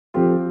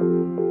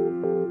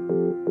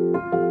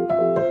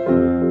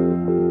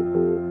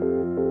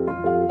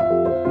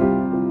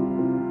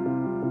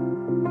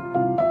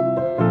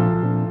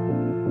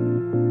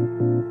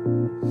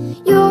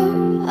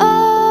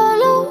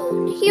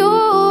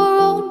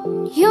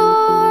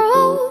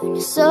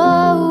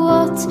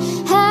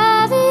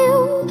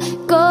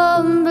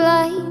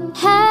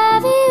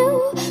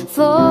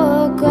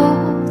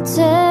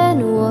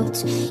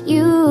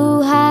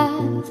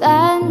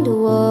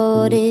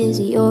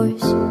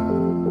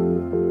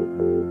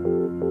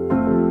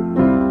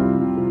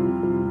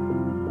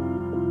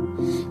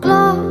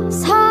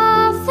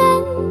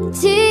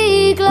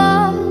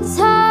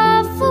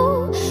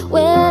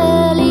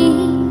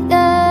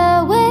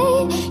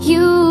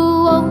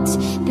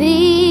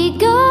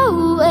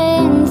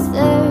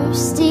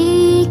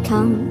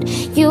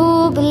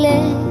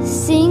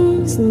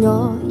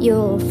not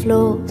your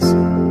flaws.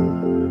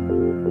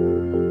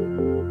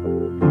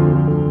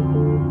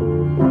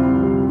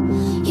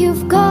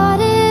 You've got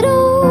it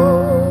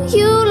all,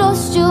 you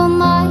lost your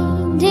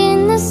mind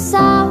in the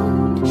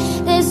sound.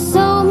 There's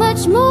so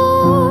much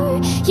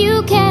more,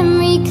 you can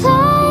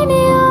reclaim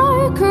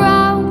your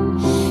crown.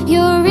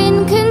 You're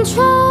in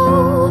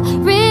control,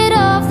 rid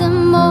of the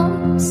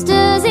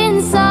monsters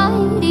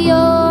inside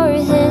your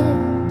head.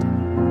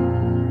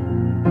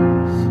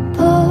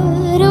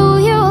 Put all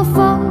your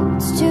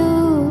faults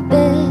to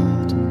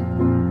bed.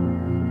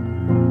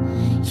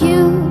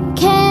 You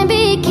can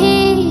be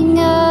king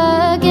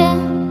again.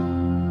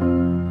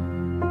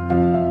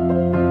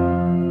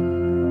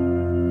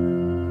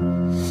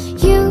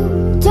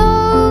 You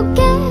don't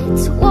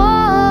get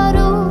what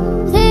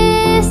all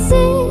this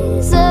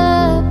is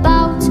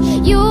about.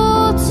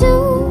 You're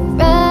too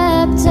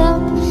wrapped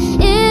up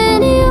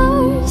in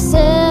your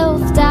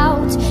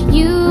self-doubt.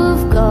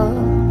 You've got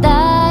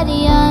that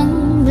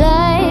young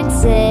blood,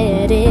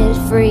 set it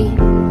free.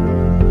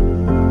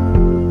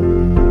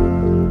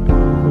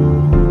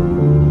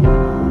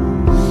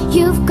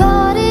 You've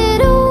got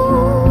it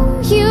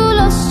all, you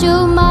lost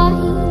your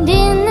mind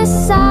in the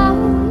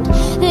sound.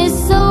 There's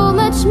so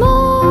much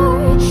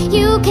more,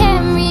 you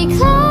can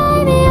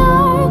reclaim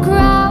your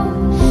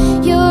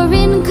crown. You're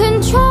in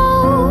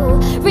control,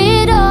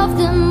 rid of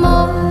the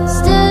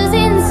monsters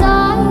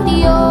inside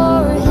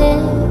your head.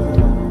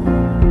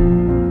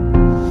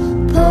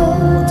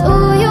 Put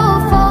all your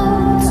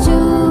faults to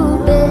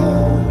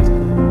bed.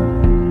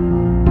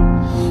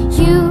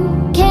 You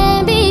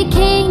can be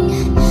king,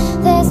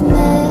 there's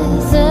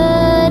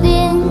method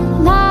in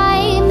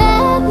my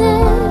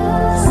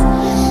madness.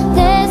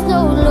 There's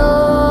no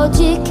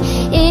logic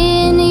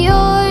in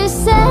your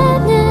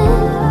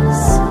sadness.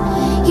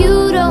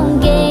 You don't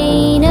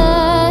gain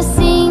a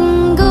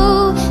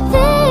single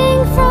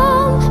thing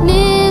from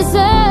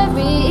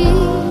misery.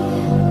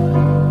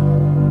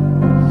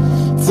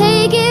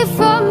 Take it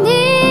from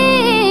me.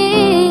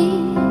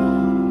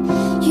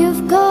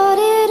 You've got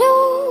it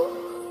all,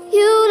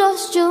 you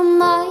lost your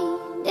mind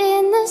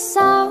in the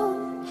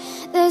sound.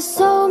 There's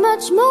so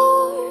much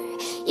more,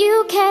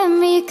 you can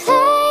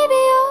reclaim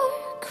your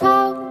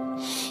crown.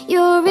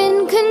 You're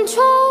in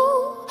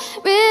control,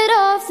 rid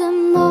of the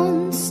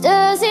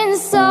monsters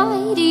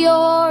inside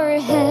your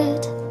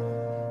head.